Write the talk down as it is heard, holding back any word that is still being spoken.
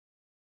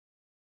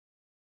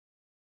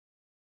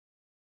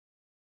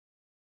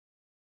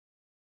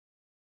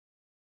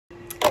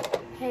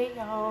Hey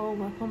y'all,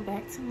 welcome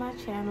back to my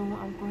channel.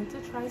 I'm going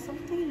to try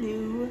something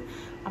new.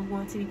 I'm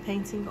going to be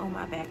painting on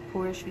my back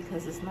porch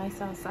because it's nice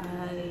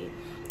outside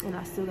and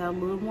I still got a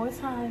little more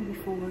time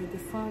before the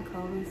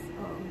sun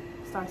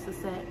starts to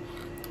set.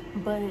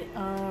 But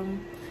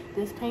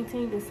this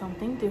painting is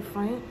something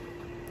different.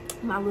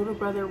 My little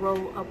brother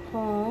wrote a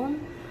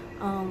poem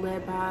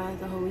led by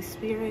the Holy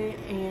Spirit,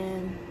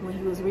 and when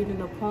he was reading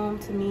the poem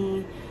to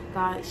me,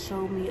 God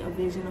showed me a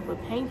vision of a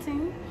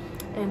painting.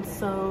 And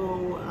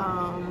so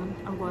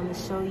I'm going to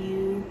show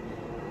you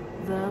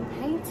the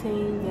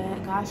painting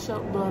that God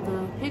showed,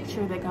 the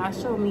picture that God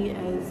showed me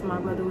as my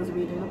brother was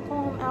reading the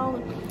poem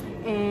out.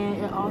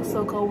 And it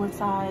also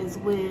coincides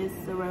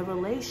with the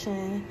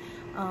revelation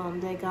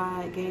that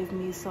God gave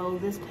me. So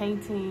this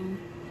painting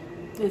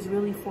is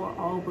really for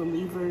all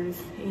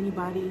believers,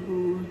 anybody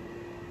who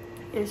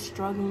is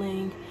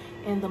struggling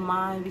in the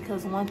mind,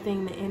 because one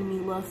thing the enemy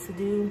loves to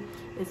do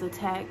is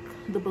attack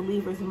the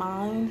believer's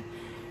mind.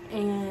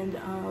 And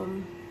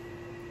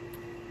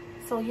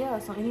so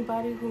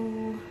anybody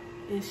who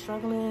is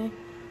struggling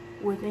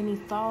with any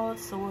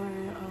thoughts or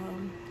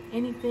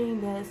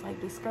anything that's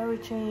like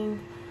discouraging,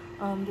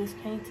 this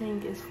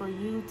painting is for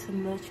you, to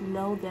let you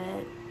know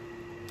that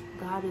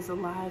God is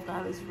alive,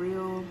 God is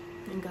real,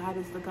 and God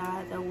is the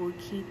God that will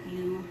keep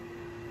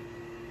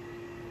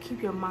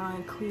your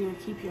mind clear,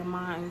 keep your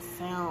mind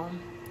sound,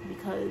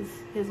 because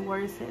his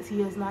word says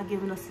he has not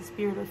given us the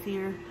spirit of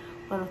fear,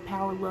 but of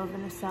power, love,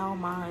 and a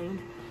sound mind.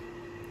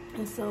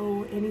 And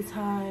so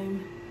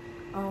anytime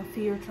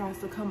fear tries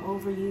to come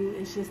over you,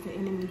 it's just the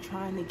enemy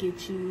trying to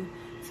get you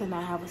to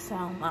not have a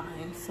sound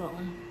mind. So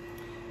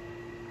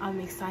I'm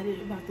excited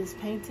about this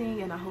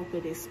painting, and I hope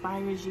it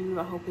inspires you.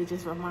 I hope it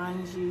just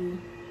reminds you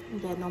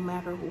that no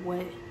matter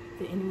what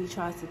the enemy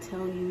tries to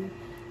tell you,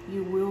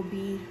 you will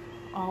be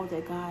all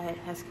that God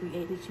has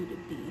created you to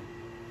be.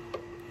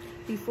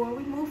 Before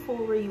we move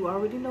forward, you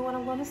already know what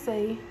I'm going to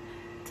say.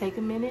 Take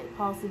a minute,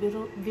 pause the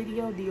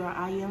video, do your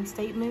I am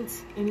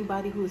statements.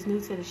 Anybody who is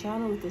new to the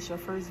channel, if this is your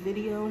first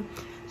video,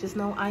 just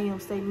know I am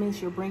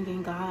statements. You're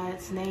bringing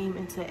God's name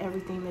into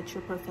everything that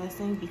you're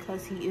professing,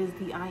 because he is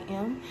the I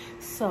am.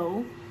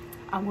 So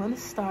I'm going to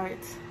start.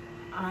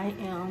 I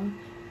am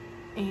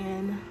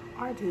an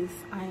artist.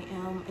 I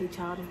am a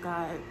child of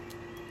God.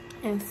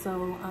 And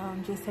so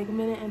just take a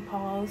minute and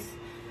pause,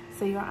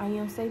 say your I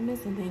am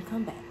statements, and then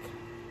come back.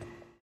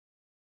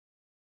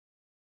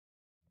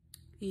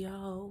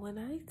 Y'all, when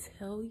I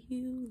tell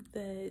you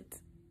that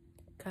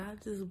God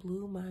just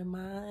blew my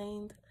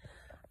mind,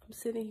 I'm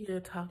sitting here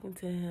talking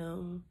to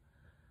him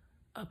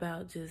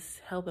about just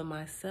helping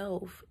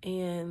myself,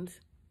 and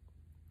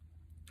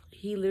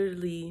he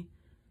literally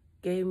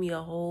gave me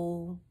a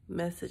whole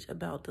message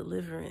about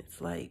deliverance.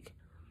 Like,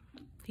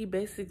 he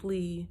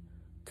basically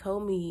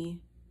told me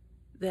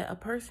that a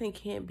person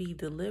can't be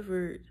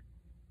delivered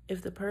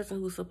if the person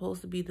who's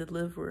supposed to be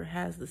delivered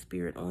has the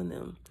spirit on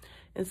them.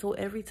 And so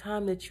every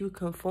time that you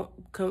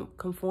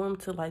conform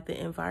to like the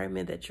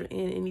environment that you're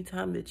in,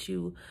 anytime that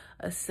you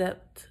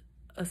accept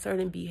a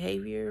certain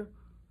behavior,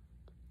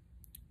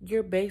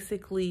 you're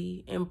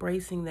basically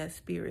embracing that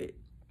spirit.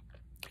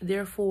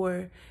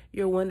 Therefore,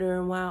 you're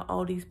wondering why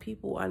all these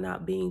people are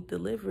not being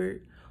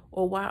delivered,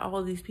 or why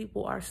all these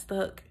people are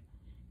stuck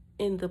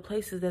in the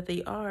places that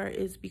they are.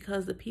 Is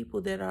because the people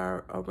that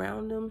are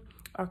around them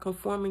are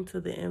conforming to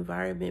the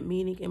environment,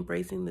 meaning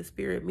embracing the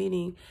spirit,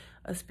 meaning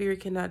a spirit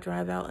cannot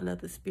drive out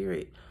another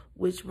spirit,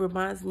 which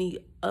reminds me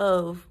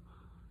of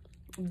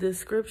the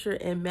scripture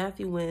in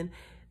Matthew when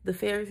the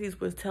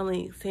Pharisees were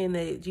saying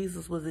that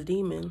Jesus was a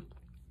demon,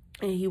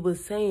 and he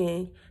was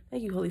saying,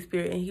 thank you, Holy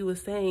Spirit, and he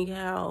was saying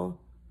how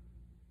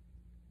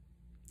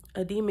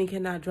a demon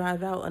cannot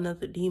drive out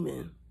another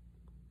demon,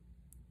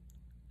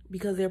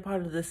 because they're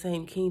part of the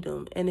same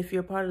kingdom. And if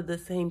you're part of the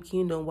same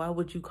kingdom, why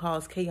would you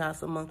cause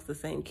chaos amongst the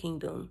same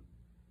kingdom?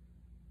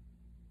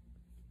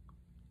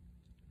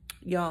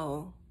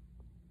 Y'all,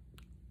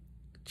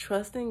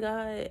 trust in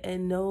God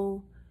and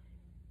know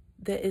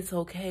that it's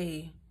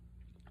okay.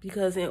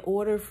 Because in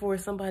order for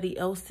somebody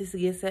else to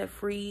get set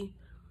free,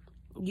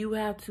 you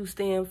have to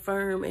stand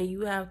firm, and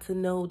you have to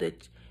know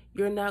that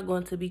you're not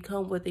going to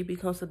become what they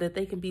become, so that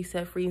they can be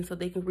set free, and so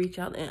they can reach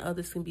out and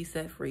others can be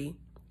set free.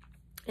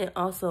 And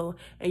also,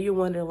 and you're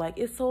wondering, like,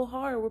 it's so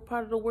hard, we're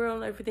part of the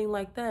world and everything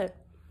like that.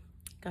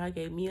 God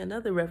gave me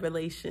another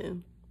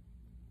revelation.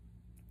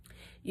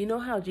 You know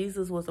how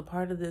Jesus was a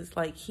part of this?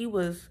 Like, he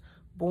was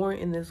born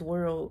in this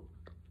world,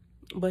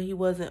 but he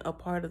wasn't a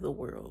part of the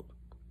world,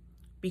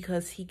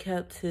 because he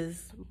kept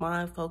his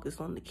mind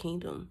focused on the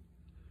kingdom.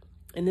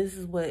 And this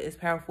is what is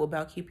powerful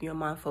about keeping your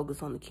mind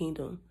focused on the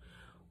kingdom.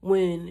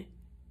 When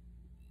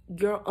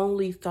your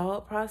only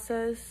thought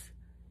process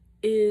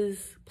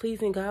is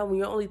pleasing God, when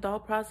your only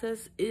thought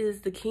process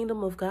is the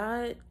kingdom of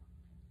God,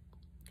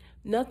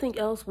 nothing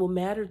else will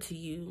matter to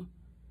you.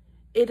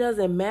 It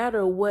doesn't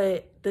matter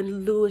what the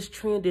newest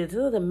trend is. It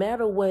doesn't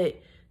matter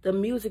what the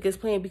music is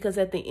playing, because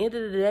at the end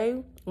of the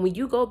day, when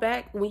you go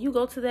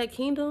to that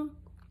kingdom,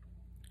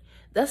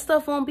 that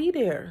stuff won't be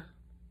there.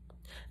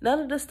 None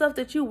of the stuff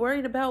that you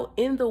worried about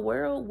in the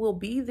world will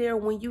be there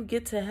when you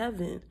get to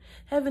heaven.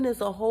 Heaven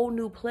is a whole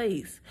new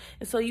place.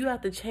 And so you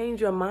have to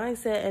change your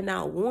mindset and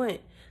not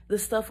want the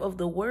stuff of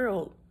the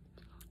world.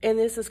 And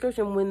this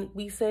description, when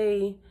we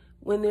say,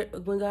 when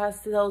God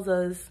tells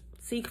us,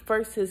 seek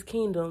first his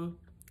kingdom,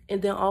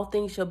 and then all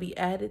things shall be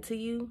added to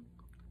you,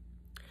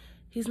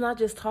 he's not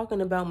just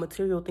talking about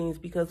material things,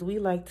 because we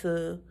like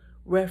to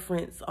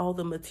reference all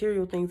the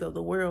material things of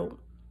the world.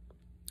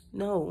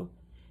 No,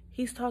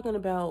 he's talking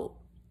about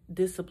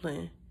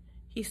discipline.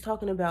 He's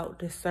talking about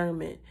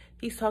discernment.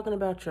 He's talking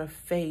about your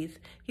faith.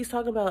 He's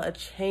talking about a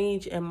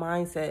change in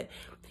mindset.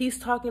 He's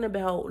talking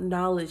about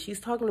knowledge. He's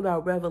talking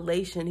about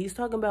revelation. He's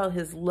talking about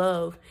his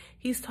love.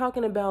 He's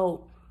talking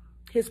about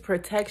his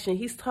protection.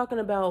 He's talking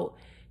about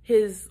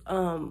his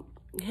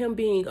him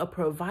being a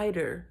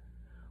provider.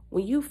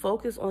 When you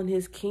focus on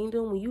his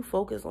kingdom, when you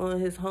focus on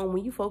his home,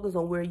 when you focus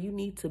on where you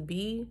need to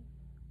be,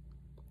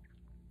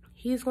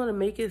 he's going to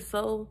make it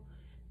so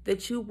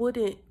that you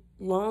wouldn't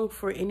long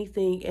for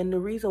anything. And the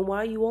reason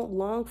why you won't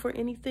long for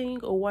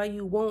anything, or why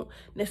you won't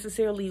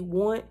necessarily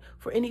want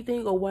for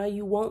anything, or why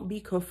you won't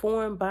be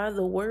conformed by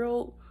the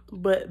world,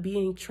 but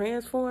being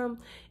transformed,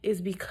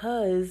 is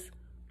because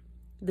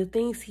the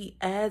things he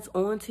adds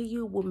on to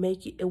you will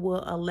make it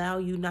will allow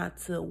you not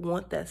to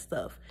want that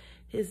stuff.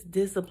 His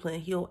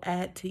discipline, he'll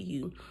add to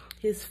you.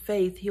 His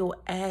faith, he'll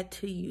add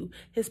to you.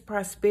 His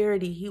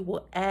prosperity, he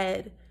will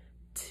add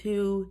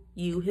to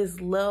you.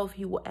 His love,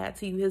 he will add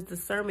to you. His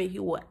discernment, he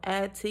will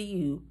add to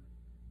you.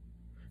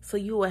 So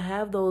you will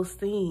have those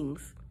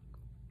things.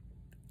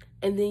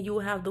 And then you will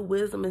have the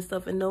wisdom and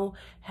stuff, and know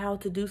how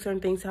to do certain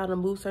things, how to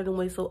move certain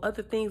ways. So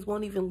other things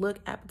won't even look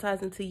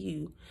appetizing to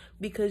you,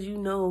 because you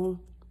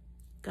know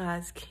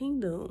God's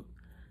kingdom.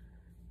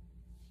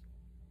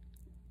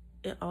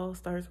 It all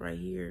starts right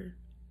here.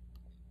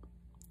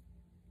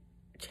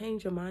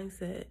 Change your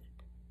mindset.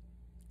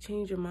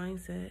 Change your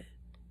mindset.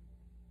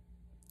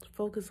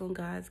 Focus on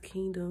God's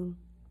kingdom,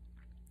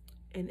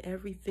 and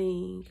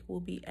everything will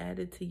be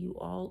added to you.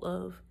 All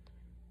of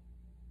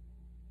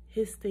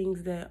his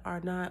things that are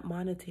not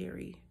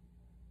monetary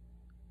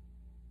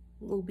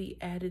will be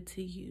added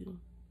to you.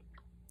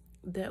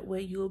 That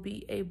way you'll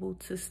be able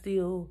to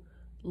still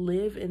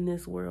live in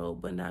this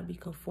world, but not be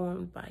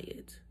conformed by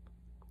it.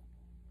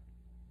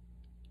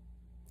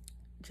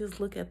 Just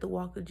look at the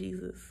walk of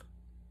Jesus.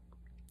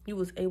 He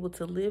was able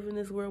to live in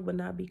this world, but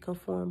not be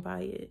conformed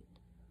by it.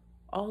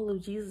 All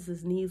of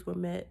Jesus's needs were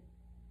met.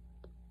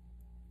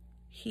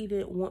 He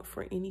didn't want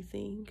for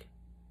anything.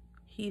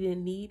 He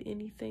didn't need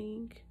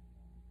anything.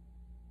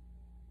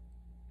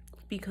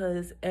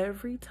 Because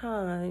every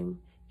time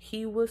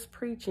he was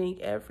preaching,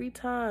 every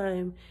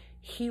time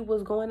he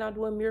was going out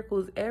doing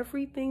miracles,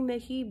 everything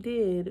that he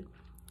did,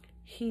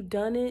 he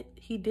did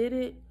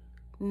it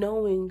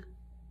knowing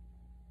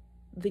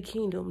the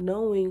kingdom,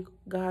 knowing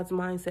God's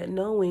mindset,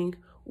 knowing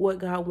what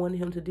God wanted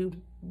him to do,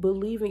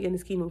 believing in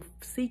his kingdom,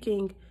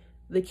 seeking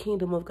the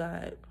kingdom of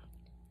God.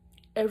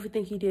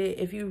 Everything he did,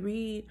 if you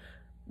read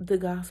the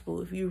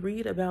gospel, if you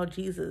read about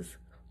Jesus,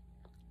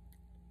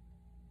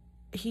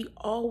 he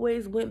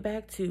always went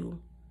back to,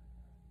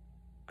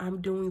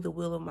 I'm doing the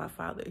will of my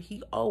Father.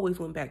 He always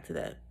went back to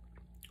that.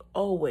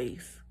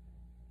 Always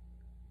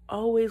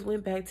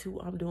went back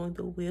to, I'm doing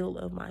the will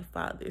of my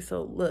Father.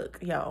 So look,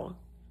 y'all,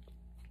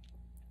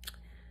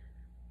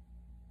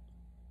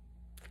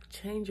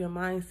 change your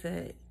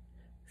mindset.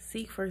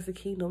 Seek first the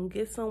kingdom.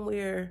 Get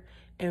somewhere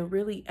and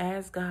really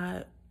ask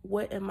God,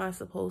 what am I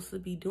supposed to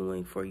be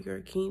doing for your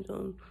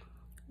kingdom?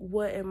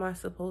 What am I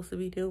supposed to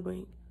be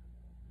doing?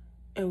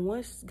 And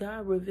once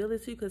God reveals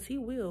it to you, because he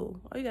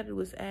will, all you got to do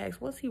is ask.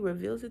 Once he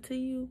reveals it to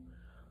you,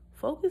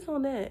 focus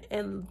on that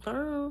and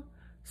learn,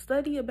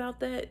 study about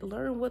that,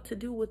 learn what to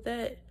do with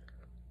that,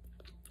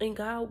 and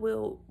God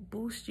will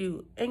boost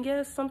you. And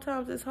yes,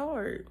 sometimes it's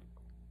hard.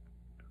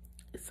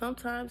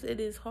 Sometimes it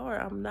is hard.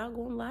 I'm not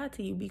going to lie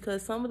to you,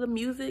 because some of the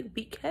music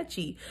be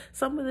catchy.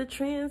 Some of the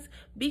trends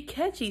be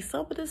catchy.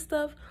 Some of the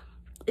stuff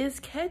is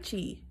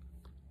catchy.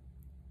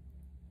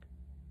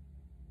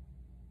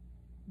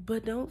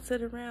 But don't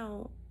sit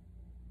around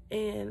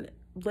and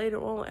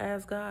later on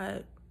ask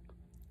God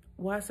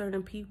why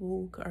certain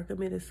people are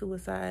committing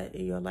suicide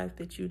in your life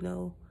that you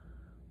know.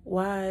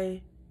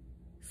 Why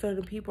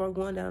certain people are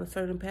going down a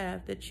certain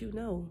path that you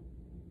know.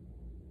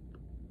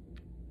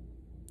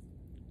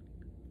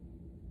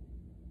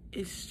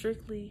 It's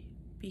strictly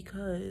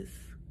because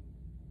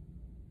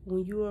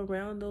when you're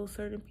around those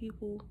certain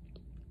people,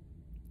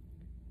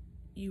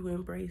 you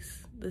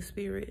embrace the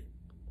spirit,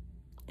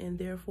 and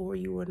therefore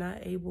you are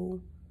not able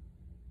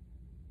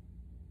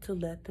to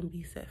let them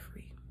be set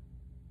free.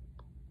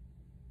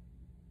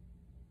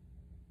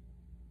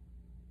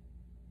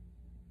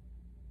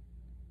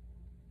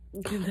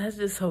 That's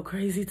just so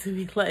crazy to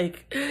me.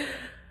 Like,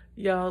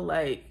 y'all,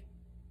 like,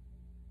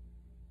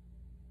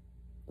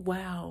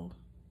 wow.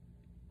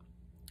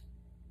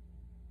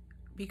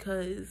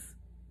 Because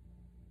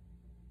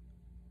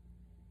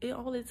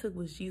all it took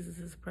was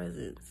Jesus's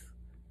presence.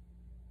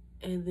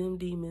 And them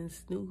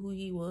demons knew who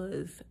he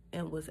was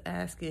and was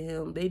asking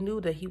him. They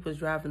knew that he was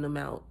driving them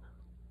out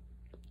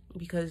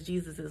because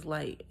Jesus is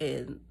light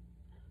and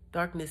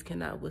darkness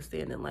cannot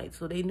withstand the light.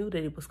 So they knew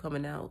that it was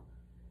coming out.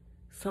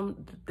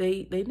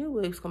 They knew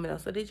it was coming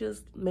out, so they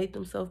just made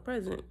themselves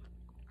present.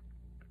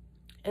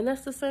 And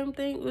that's the same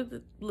thing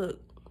with,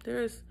 look,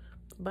 the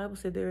Bible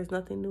said there is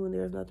nothing new and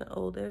there is nothing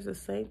old. There's the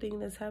same thing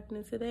that's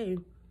happening today.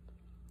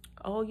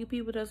 All you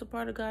people that's a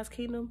part of God's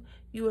kingdom,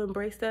 you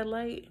embrace that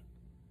light.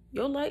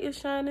 Your light is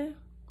shining.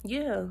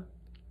 Yeah.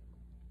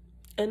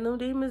 And them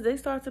demons, they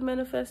start to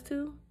manifest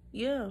too.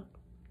 Yeah.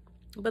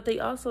 But they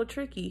also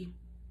tricky.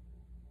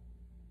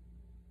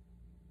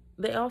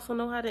 They also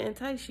know how to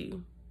entice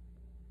you.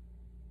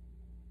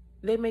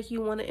 They make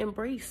you want to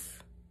embrace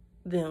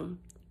them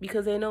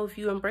because they know if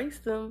you embrace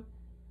them,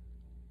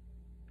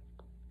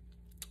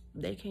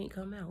 they can't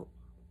come out.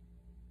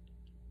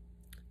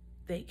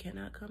 They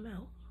cannot come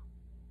out.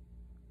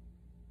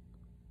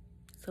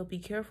 So be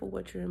careful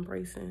what you're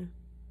embracing.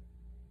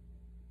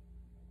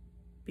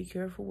 Be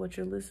careful what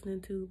you're listening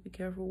to. Be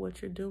careful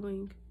what you're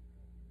doing.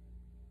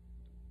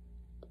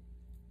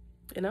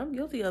 And I'm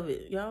guilty of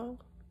it, y'all.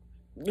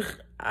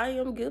 I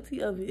am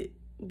guilty of it.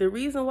 The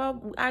reason why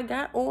I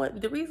got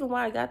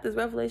this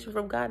revelation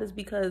from God is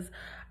because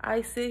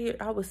I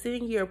was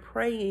sitting here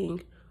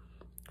praying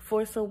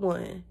for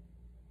someone,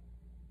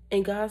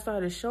 and God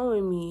started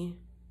showing me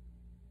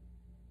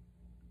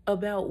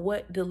about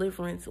what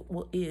deliverance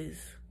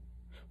is.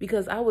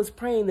 Because I was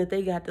praying that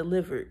they got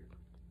delivered.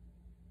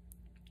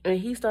 And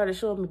he started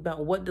showing me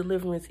about what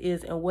deliverance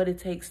is and what it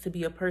takes to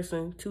be a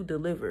person to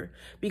deliver.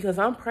 Because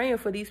I'm praying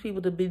for these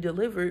people to be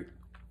delivered,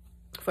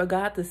 for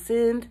God to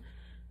send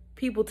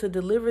people to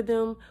deliver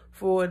them,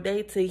 for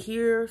they to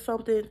hear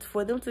something,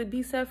 for them to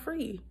be set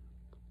free.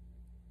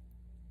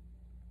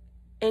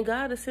 And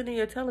God is sitting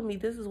here telling me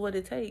this is what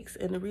it takes.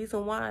 And the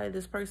reason why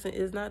this person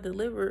is not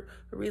delivered,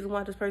 the reason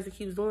why this person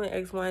keeps doing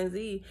X, Y, and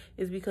Z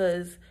is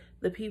because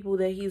the people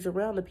that he's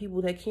around, the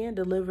people that can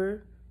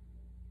deliver,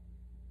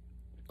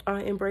 are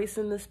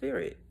embracing the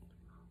spirit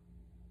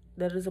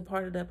that is a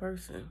part of that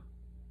person.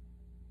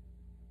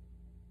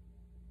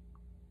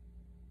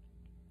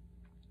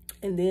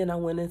 And then I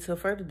went into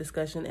further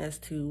discussion as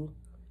to,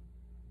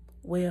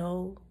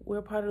 well,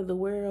 we're part of the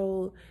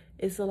world.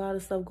 It's a lot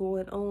of stuff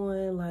going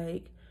on.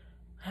 Like,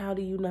 how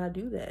do you not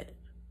do that?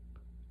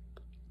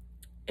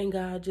 And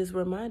God just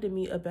reminded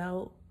me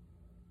about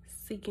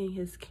seeking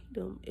his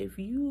kingdom. If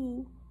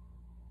you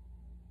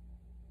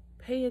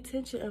pay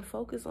attention and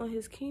focus on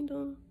his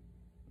kingdom,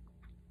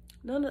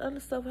 none of the other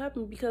stuff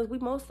happens. Because we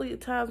mostly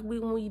at times,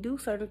 when we do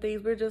certain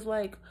things, we're just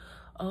like,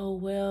 oh,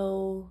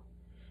 well,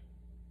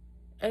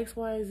 X,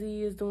 Y,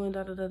 Z is doing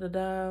da da da da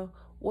da.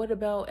 What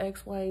about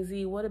X, Y,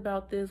 Z? What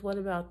about this? What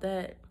about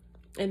that?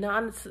 And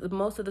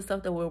most of the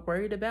stuff that we're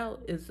worried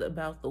about is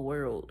about the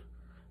world.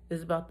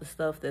 It's about the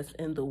stuff that's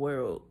in the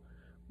world.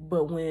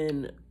 But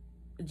when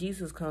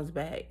Jesus comes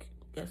back,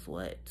 guess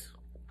what?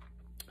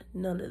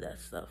 None of that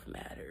stuff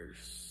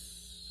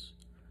matters.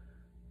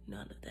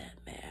 None of that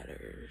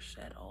matters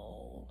at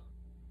all.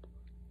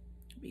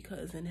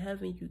 Because in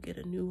heaven, you get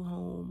a new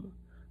home,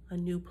 a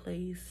new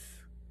place.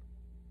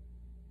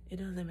 It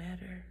doesn't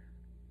matter.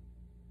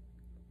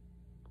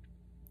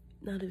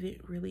 None of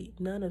it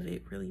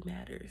really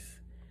matters.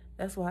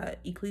 That's why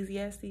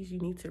Ecclesiastes,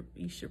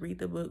 you should read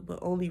the book, but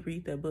only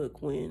read that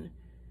book when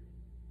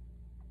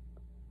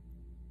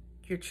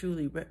you're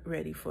truly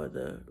ready for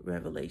the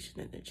revelation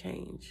and the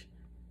change.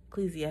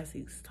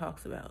 Ecclesiastes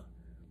talks about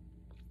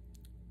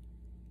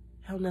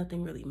how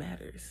nothing really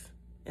matters.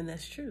 And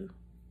that's true.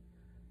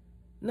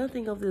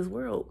 Nothing of this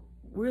world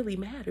really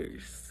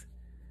matters.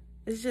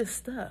 It's just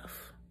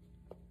stuff.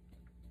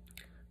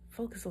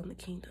 Focus on the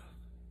kingdom.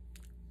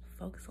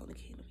 Focus on the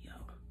kingdom, y'all.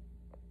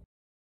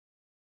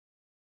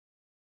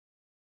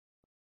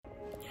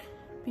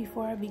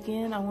 Before I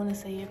begin, I want to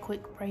say a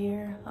quick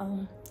prayer.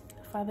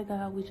 Father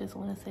God, we just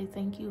want to say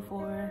thank you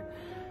for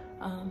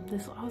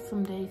this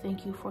awesome day.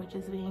 Thank you for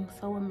just being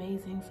so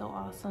amazing, so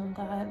awesome,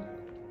 God.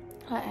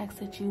 I ask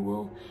that you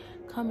will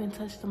come and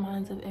touch the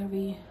minds of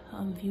every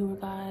viewer,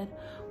 God,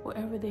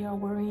 wherever they are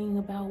worrying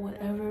about,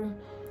 whatever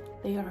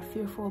they are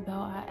fearful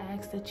about. I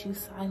ask that you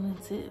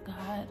silence it,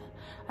 God.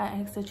 I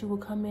ask that you will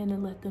come in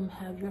and let them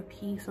have your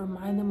peace.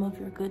 Remind them of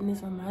your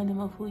goodness. Remind them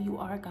of who you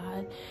are,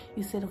 God.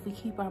 You said if we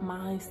keep our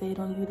minds stayed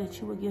on you, that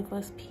you will give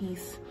us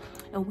peace.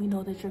 And we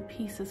know that your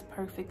peace is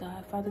perfect,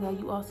 God. Father God,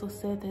 you also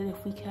said that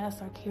if we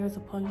cast our cares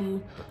upon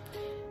you,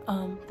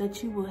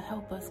 that you will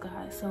help us,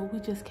 God. So we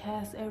just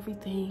cast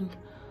everything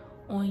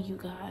on you,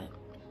 God.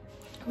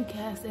 We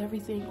cast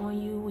everything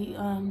on you. We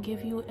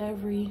give you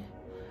every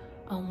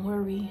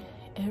worry,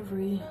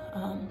 every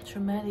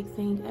traumatic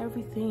thing,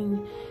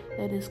 everything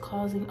that is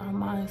causing our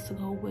minds to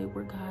go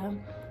wayward, God.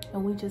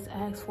 And we just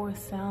ask for a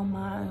sound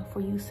mind.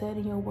 For you said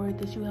in your word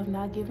that you have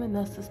not given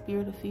us the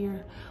spirit of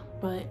fear,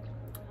 but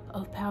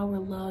of power,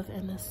 love,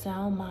 and a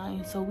sound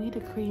mind. So we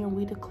decree and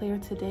we declare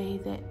today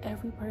that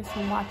every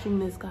person watching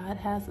this, God,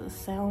 has a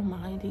sound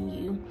mind in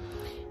you.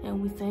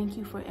 And we thank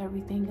you for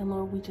everything. And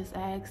Lord, we just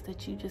ask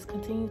that you just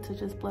continue to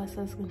just bless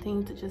us,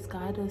 continue to just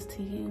guide us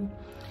to you.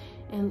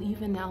 And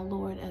even now,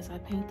 Lord, as I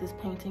paint this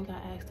painting,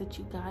 I ask that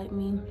you guide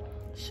me.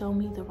 Show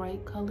me the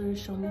right colors,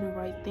 show me the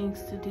right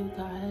things to do,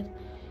 God,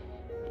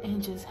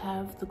 and just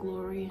have the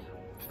glory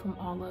from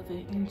all of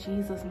it. In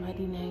Jesus'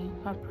 mighty name,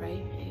 I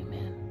pray.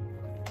 Amen.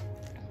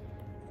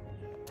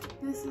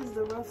 This is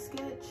the rough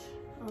sketch.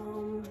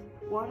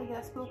 Water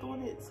got spilled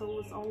on it, so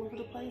it's all over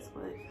the place,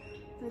 but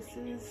this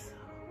is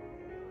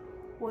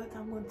what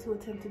I'm going to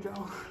attempt to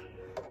draw.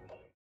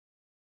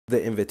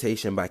 The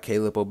Invitation by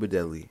Caleb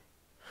Obedelli.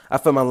 I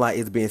feel my light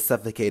is being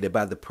suffocated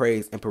by the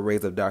praise and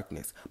parades of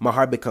darkness. My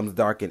heart becomes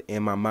darkened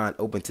and my mind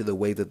open to the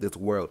ways of this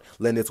world,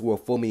 letting this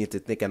world fool me into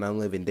thinking I'm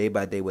living day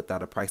by day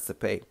without a price to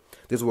pay.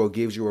 This world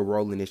gives you a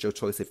role and it's your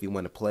choice if you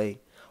want to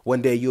play.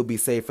 One day you'll be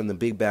saved from the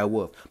big bad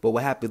wolf, but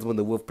what happens when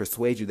the wolf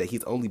persuades you that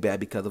he's only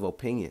bad because of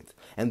opinions?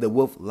 And the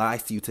wolf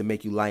lies to you to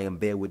make you lie in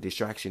bed with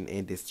distraction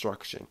and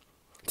destruction,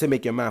 to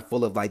make your mind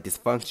full of like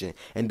dysfunction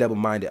and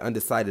double-minded,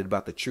 undecided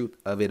about the truth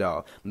of it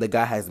all. The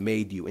God has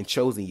made you and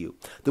chosen you.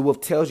 The wolf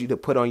tells you to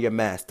put on your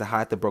mask to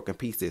hide the broken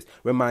pieces,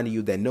 reminding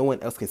you that no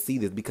one else can see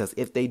this, because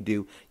if they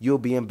do, you'll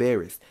be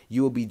embarrassed,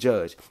 you will be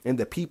judged, and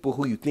the people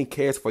who you think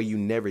cares for you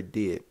never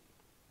did.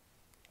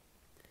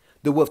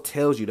 The wolf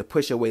tells you to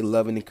push away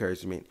love and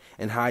encouragement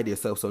and hide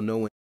yourself so no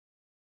one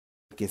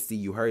can see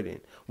you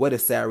hurting. What a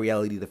sad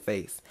reality to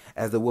face,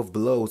 as the wolf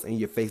blows in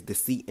your face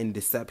deceit and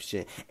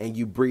deception, and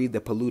you breathe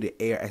the polluted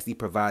air as he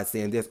provides,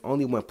 saying there's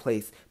only one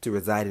place to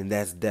reside, and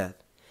that's death.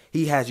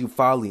 He has you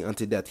falling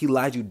unto death. He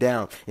lies you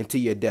down into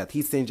your death.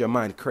 He sends your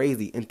mind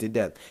crazy into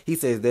death. He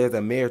says there's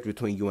a marriage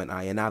between you and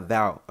I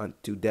vow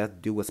unto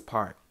death do us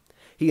part.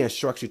 He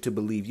instructs you to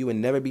believe you will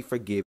never be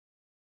forgiven,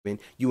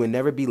 you will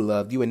never be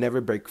loved, you will never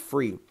break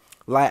free.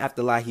 Lie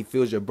after lie, he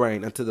fills your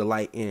brain until the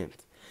light ends.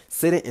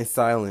 Sitting in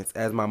silence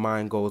as my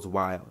mind goes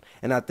wild,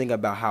 and I think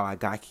about how I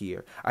got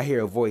here. I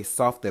hear a voice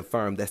soft and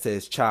firm that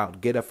says,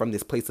 child, get up from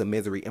this place of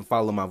misery and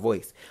follow my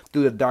voice.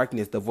 Through the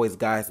darkness, the voice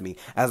guides me.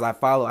 As I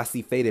follow, I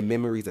see faded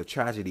memories of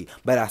tragedy,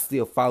 but I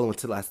still follow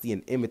until I see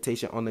an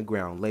invitation on the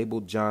ground,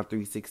 labeled John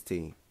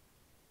 3:16.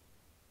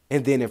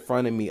 And then in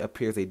front of me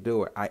appears a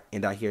door,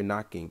 and I hear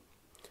knocking.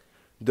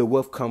 The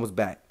wolf comes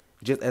back,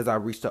 just as I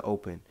reach to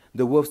open.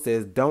 The wolf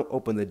says, don't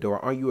open the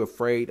door. Aren't you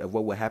afraid of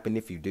what will happen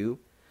if you do?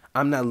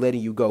 I'm not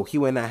letting you go. He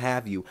will not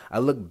have you. I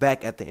look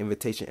back at the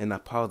invitation and I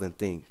pause and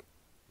think,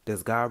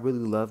 does God really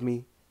love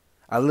me?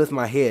 I lift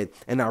my head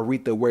and I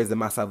read the words of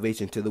my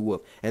salvation to the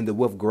wolf, and the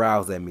wolf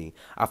growls at me.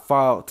 I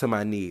fall to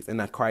my knees and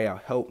I cry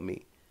out, help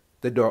me.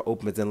 The door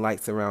opens and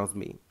light surrounds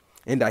me,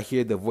 and I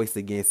hear the voice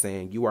again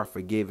saying, you are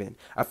forgiven.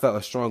 I felt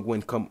a strong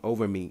wind come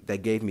over me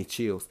that gave me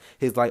chills.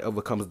 His light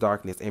overcomes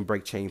darkness and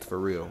breaks chains for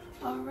real.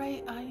 All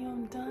right, I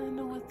am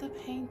done with the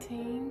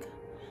painting.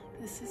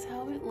 This is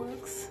how it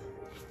looks.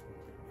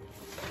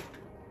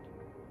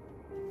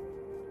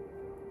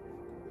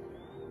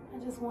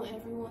 I just want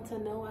everyone to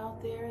know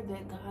out there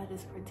that God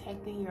is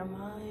protecting your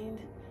mind.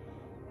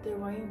 The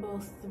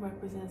rainbow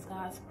represents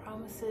God's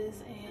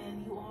promises,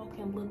 and you all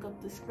can look up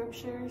the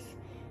scriptures.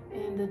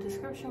 In the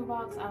description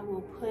box, I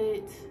will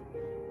put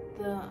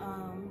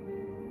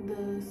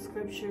the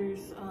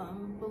scriptures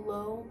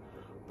below.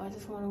 But I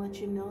just want to let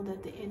you know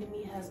that the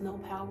enemy has no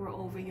power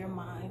over your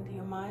mind.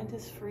 Your mind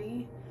is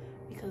free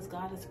because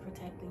God is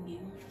protecting you.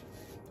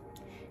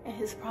 And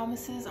his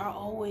promises are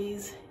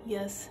always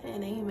yes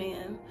and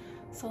amen.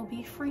 So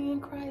be free in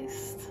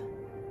Christ.